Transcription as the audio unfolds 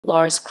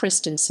Lars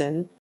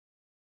Christensen.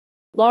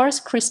 Lars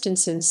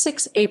Christensen,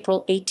 6 April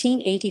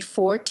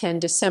 1884 – 10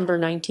 December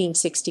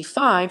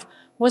 1965,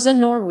 was a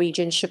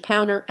Norwegian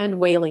shipowner and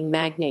whaling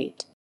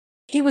magnate.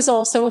 He was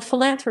also a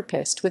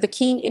philanthropist with a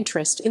keen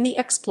interest in the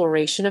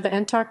exploration of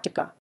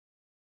Antarctica.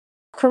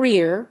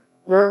 Career.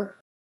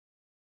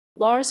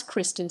 Lars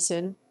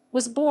Christensen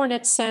was born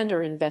at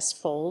Sander in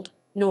Vestfold,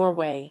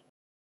 Norway.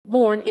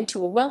 Born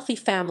into a wealthy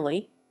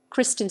family,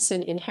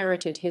 Christensen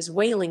inherited his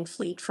whaling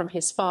fleet from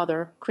his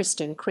father,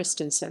 Christen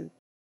Christensen.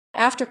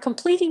 After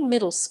completing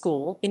middle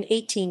school in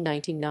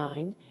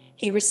 1899,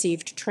 he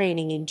received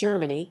training in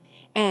Germany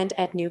and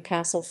at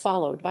Newcastle,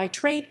 followed by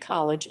trade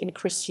college in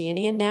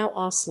Kristiania, now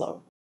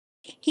Oslo.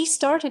 He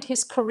started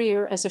his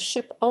career as a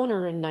ship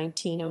owner in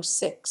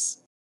 1906.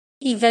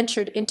 He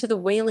ventured into the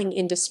whaling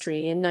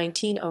industry in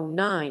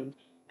 1909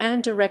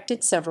 and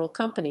directed several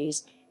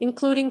companies,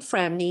 including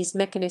Framnes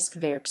Mekanisk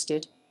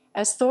Verksted,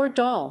 as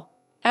Thordal,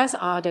 as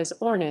Odd as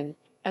Ornen,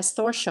 as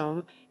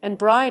Thorsholm, and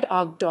Bride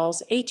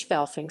Ogdals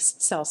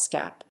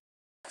Hvalfingsselskap.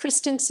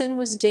 Christensen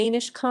was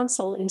Danish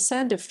consul in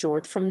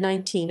Sandefjord from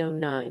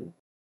 1909.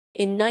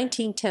 In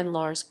 1910,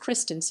 Lars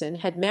Christensen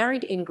had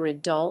married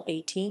Ingrid Dahl,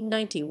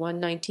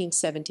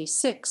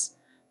 1891–1976,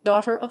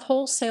 daughter of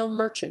wholesale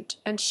merchant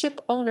and ship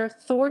owner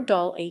Thor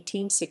Dahl,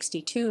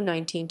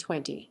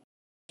 1862–1920.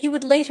 He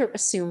would later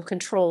assume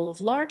control of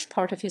large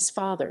part of his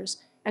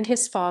father's and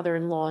his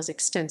father-in-law's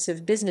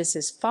extensive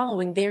businesses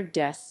following their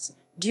deaths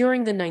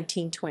during the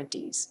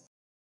 1920s.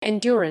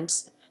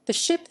 Endurance, the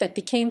ship that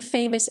became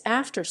famous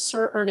after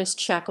Sir Ernest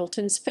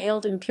Shackleton's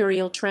failed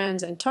Imperial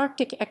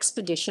Trans-Antarctic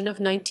expedition of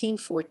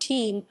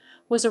 1914,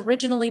 was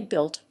originally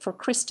built for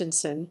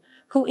Christensen,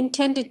 who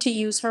intended to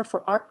use her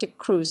for Arctic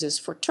cruises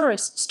for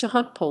tourists to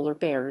hunt polar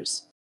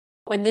bears.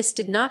 When this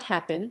did not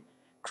happen,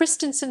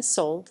 Christensen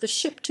sold the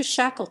ship to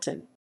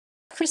Shackleton.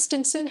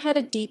 Christensen had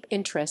a deep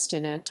interest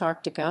in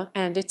Antarctica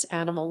and its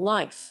animal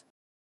life.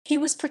 He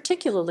was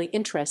particularly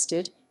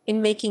interested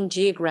in making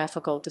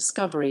geographical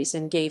discoveries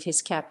and gave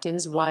his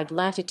captains wide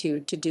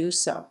latitude to do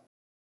so.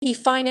 He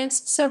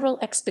financed several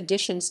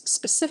expeditions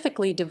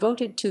specifically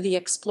devoted to the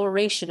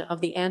exploration of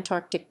the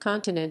Antarctic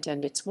continent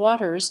and its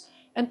waters,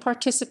 and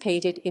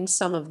participated in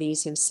some of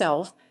these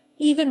himself,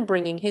 even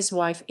bringing his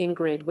wife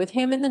Ingrid with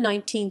him in the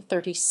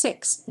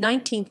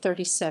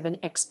 1936–1937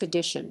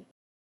 expedition.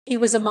 He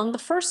was among the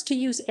first to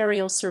use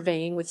aerial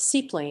surveying with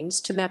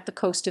seaplanes to map the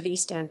coast of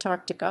East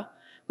Antarctica,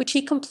 which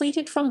he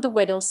completed from the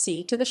Weddell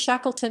Sea to the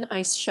Shackleton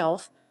ice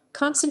shelf,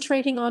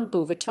 concentrating on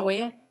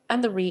Buvatoya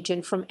and the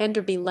region from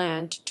Enderby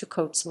Land to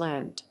Coates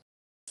Land.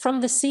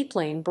 From the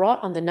seaplane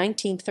brought on the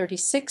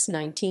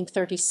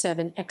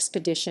 1936–1937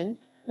 expedition,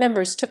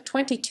 members took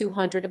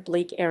 2,200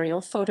 oblique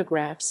aerial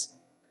photographs,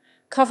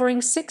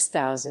 covering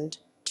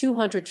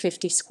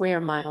 6,250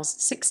 square miles,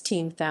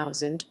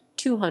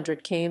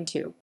 16,200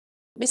 km2.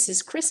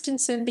 Mrs.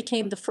 Christensen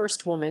became the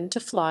first woman to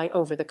fly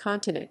over the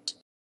continent.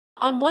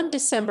 On 1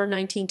 December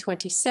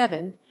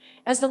 1927,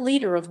 as the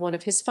leader of one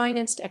of his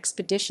financed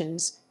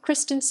expeditions,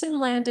 Christensen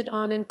landed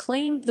on and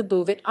claimed the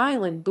Bouvet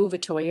island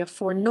Buvatoya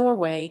for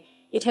Norway.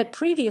 It had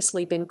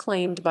previously been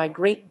claimed by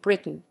Great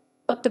Britain,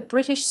 but the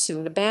British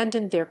soon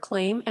abandoned their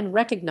claim and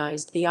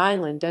recognized the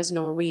island as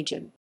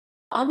Norwegian.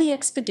 On the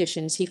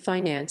expeditions he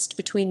financed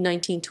between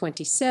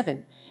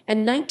 1927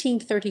 and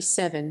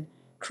 1937,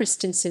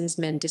 Christensen's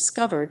men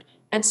discovered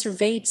and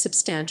surveyed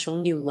substantial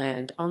new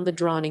land on the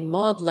Dronning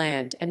Maud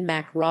Land and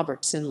Mac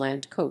Robertson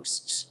Land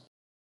coasts.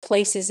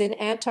 Places in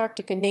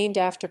Antarctica named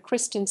after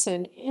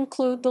Christensen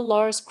include the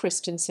Lars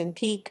Christensen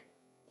Peak,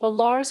 the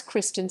Lars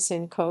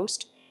Christensen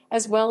Coast,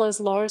 as well as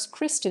Lars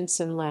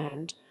Christensen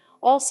Land,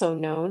 also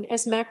known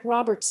as Mac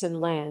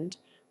Robertson Land,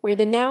 where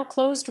the now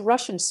closed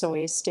Russian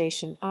Soyuz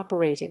station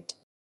operated.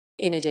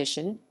 In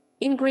addition,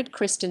 Ingrid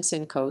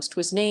Christensen Coast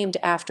was named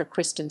after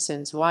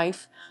Christensen's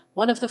wife,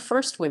 one of the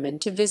first women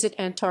to visit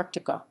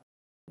Antarctica.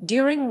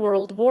 During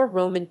World War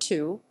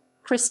II,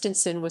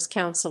 Christensen was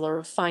Counselor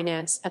of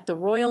Finance at the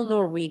Royal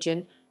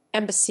Norwegian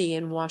Embassy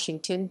in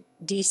Washington,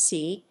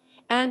 D.C.,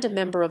 and a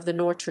member of the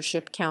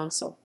Nortraship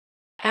Council.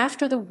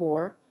 After the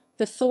war,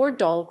 the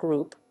Thordal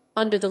Group,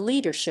 under the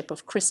leadership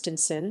of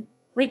Christensen,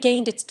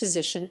 regained its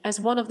position as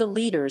one of the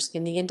leaders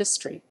in the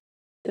industry.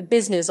 The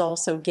business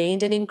also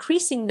gained an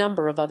increasing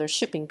number of other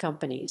shipping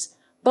companies,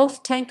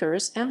 both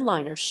tankers and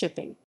liner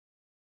shipping.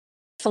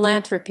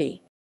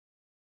 Philanthropy.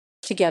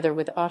 Together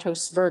with Otto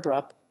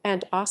Sverdrup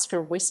and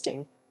Oscar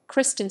Wisting,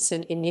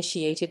 Christensen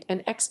initiated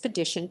an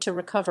expedition to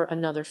recover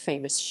another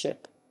famous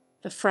ship,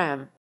 the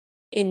Fram.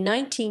 In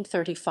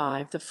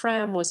 1935, the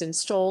Fram was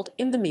installed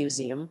in the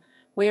museum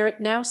where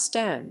it now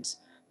stands,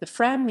 the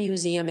Fram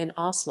Museum in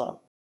Oslo.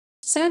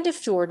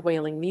 Sandefjord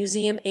Whaling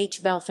Museum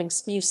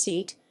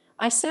Hvalfingsmuseet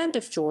I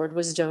Sandefjord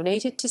was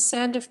donated to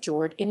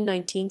Sandefjord in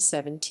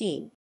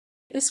 1917.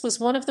 This was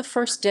one of the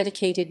first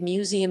dedicated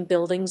museum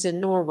buildings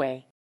in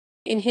Norway.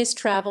 In his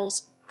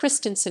travels,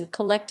 Christensen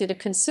collected a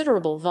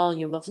considerable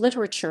volume of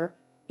literature,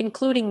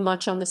 including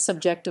much on the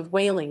subject of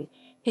whaling.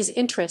 His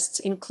interests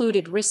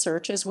included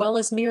research as well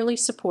as merely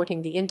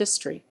supporting the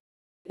industry.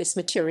 This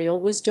material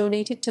was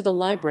donated to the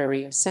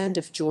library of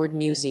Sandefjord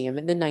Museum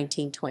in the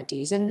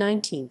 1920s and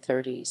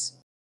 1930s.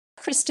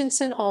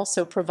 Christensen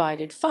also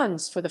provided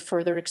funds for the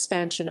further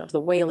expansion of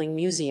the Whaling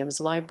Museum's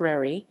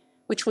library,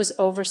 which was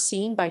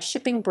overseen by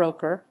shipping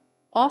broker,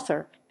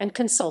 author, and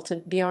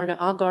consultant Bjarne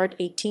Agard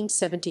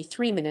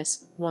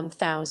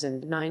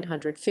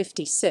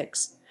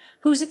 1873–1956,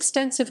 whose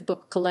extensive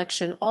book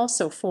collection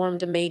also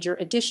formed a major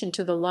addition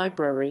to the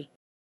library.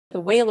 The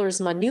whaler's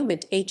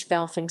monument H.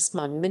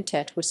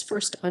 Valfingsmonumentet was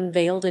first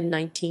unveiled in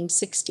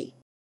 1960.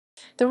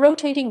 The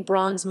rotating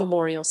bronze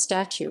memorial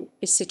statue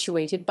is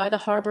situated by the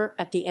harbor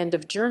at the end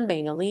of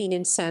Jernbanealleen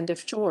in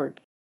Sandefjord.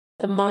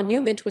 The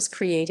monument was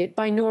created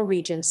by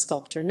Norwegian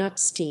sculptor Knut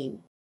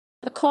Steen.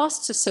 The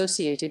costs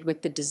associated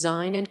with the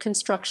design and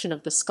construction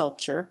of the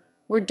sculpture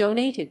were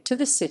donated to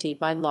the city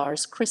by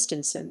Lars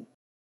Christensen.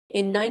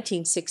 In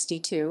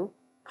 1962,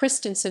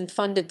 Christensen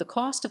funded the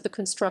cost of the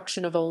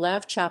construction of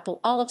Olav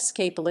Chapel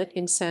Olavskapelet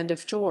in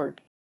Sandefjord.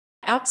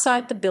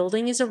 Outside the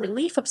building is a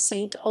relief of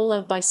St.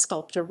 Olav by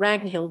sculptor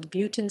Ragnhild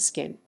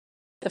Butenskin.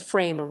 The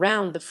frame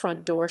around the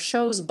front door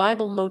shows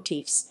Bible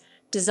motifs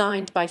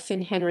designed by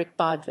Finn Henrik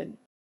Bodvin.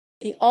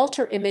 The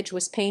altar image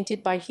was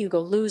painted by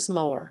Hugo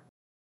Loosmoer.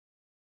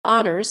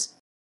 Honors.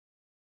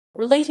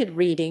 Related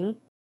reading: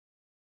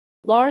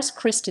 Lars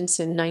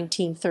Christensen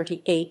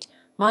 1938,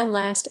 My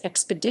Last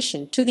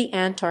Expedition to the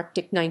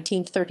Antarctic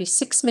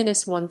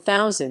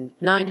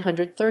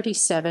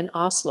 1936–1937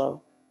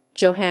 Oslo,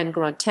 Johan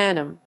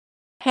Gruntanum.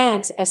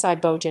 Hans S. I.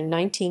 Bogen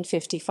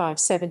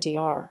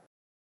 1955–70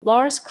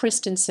 Lars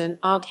Christensen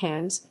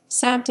Oghans,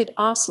 Samtid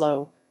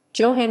Oslo,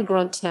 Johan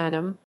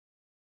Gruntanum,